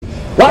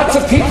Lots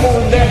of people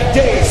in that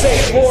day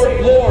say,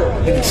 Lord, Lord,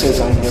 and he says,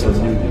 I never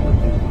knew you.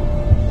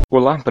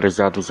 Olá,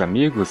 prezados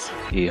amigos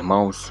e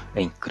irmãos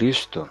em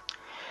Cristo.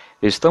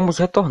 Estamos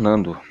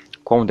retornando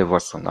com o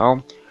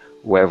devocional,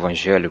 o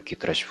Evangelho que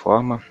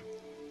transforma.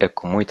 É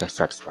com muita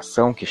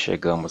satisfação que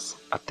chegamos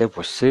até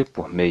você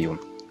por meio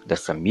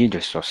dessa mídia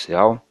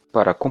social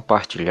para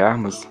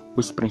compartilharmos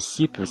os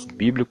princípios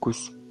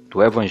bíblicos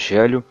do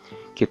Evangelho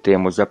que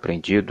temos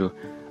aprendido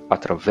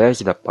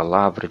através da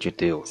Palavra de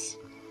Deus.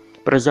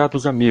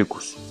 Prezados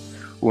amigos,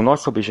 o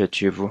nosso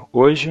objetivo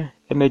hoje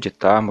é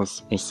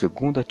meditarmos em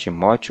 2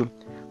 Timóteo,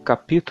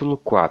 capítulo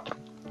 4,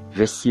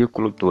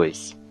 versículo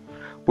 2.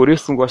 Por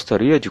isso,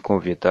 gostaria de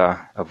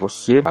convidar a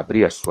você a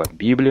abrir a sua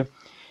Bíblia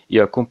e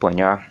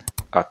acompanhar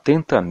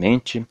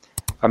atentamente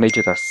a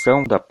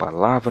meditação da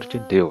Palavra de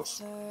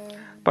Deus,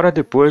 para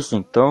depois,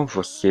 então,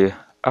 você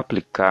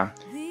aplicar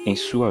em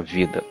sua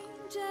vida.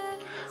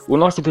 O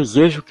nosso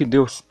desejo é que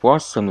Deus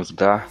possa nos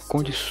dar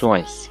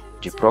condições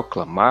de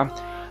proclamar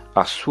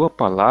a sua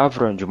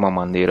palavra de uma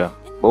maneira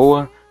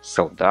boa,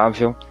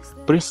 saudável,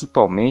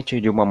 principalmente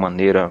de uma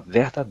maneira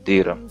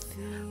verdadeira,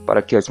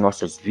 para que as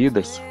nossas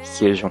vidas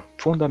sejam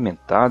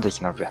fundamentadas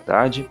na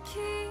verdade,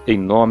 em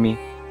nome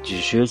de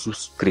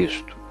Jesus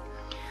Cristo.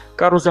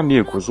 Caros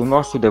amigos, o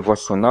nosso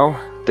devocional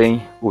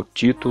tem o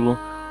título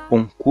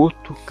Um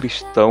culto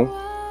cristão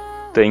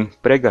tem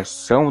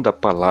pregação da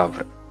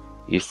palavra.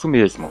 Isso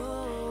mesmo.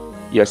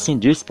 E assim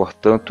diz,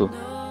 portanto,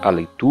 a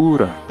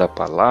leitura da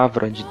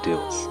palavra de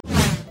Deus.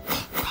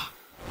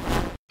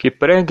 Que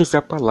pregues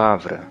a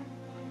palavra,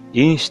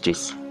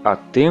 instes a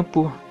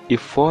tempo e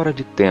fora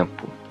de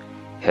tempo,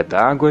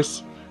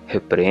 redáguas,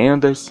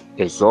 repreendas,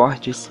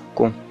 exortes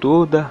com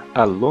toda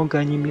a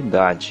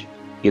longanimidade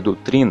e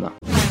doutrina.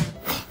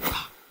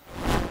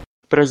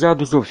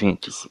 Prezados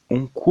ouvintes,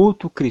 um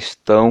culto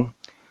cristão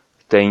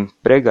tem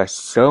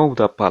pregação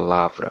da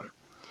palavra.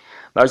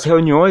 Nas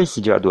reuniões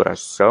de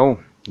adoração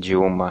de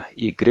uma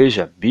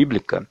igreja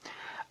bíblica,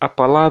 a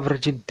palavra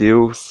de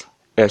Deus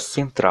é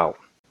central.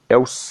 É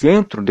o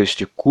centro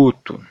deste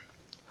culto.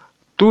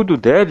 Tudo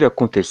deve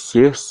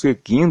acontecer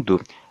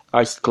seguindo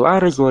as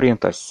claras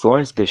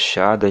orientações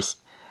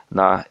deixadas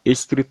na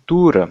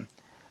Escritura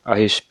a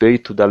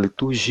respeito da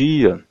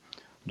liturgia,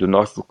 do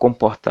nosso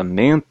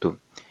comportamento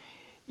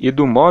e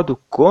do modo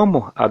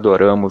como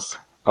adoramos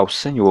ao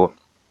Senhor.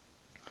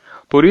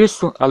 Por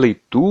isso, a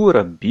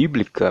leitura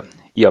bíblica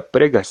e a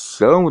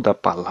pregação da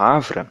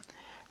palavra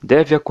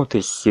deve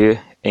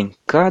acontecer em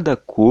cada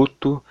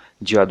culto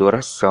de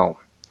adoração.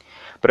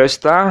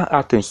 Prestar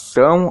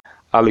atenção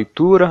à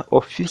leitura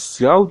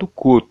oficial do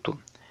culto,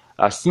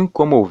 assim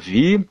como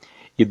ouvir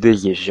e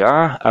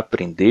desejar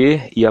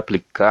aprender e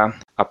aplicar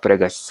a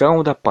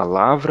pregação da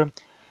palavra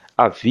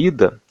à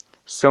vida,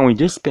 são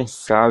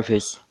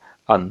indispensáveis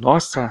à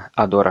nossa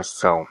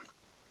adoração.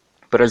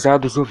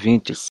 Prezados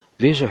ouvintes,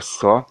 veja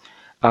só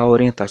a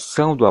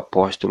orientação do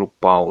apóstolo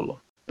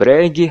Paulo.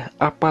 Pregue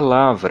a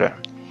palavra,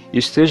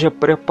 esteja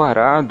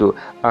preparado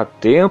a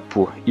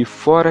tempo e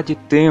fora de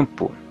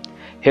tempo.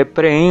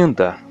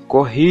 Repreenda,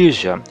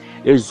 corrija,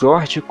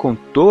 exorte com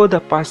toda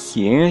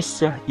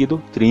paciência e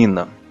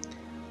doutrina,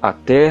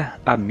 até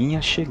a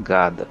minha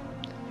chegada.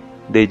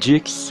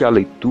 Dedique-se à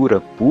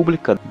leitura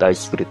pública da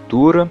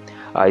Escritura,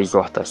 à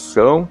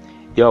exortação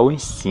e ao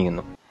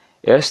ensino.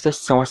 Estas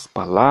são as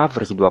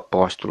palavras do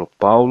apóstolo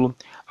Paulo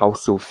ao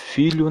seu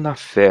filho na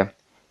fé,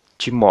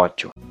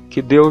 Timóteo.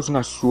 Que Deus,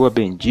 na sua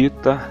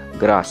bendita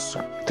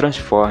graça,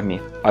 transforme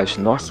as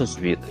nossas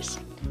vidas.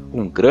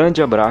 Um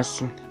grande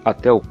abraço,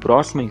 até o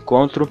próximo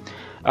encontro,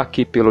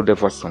 aqui pelo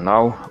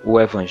devocional, o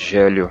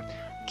Evangelho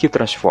que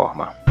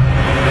transforma.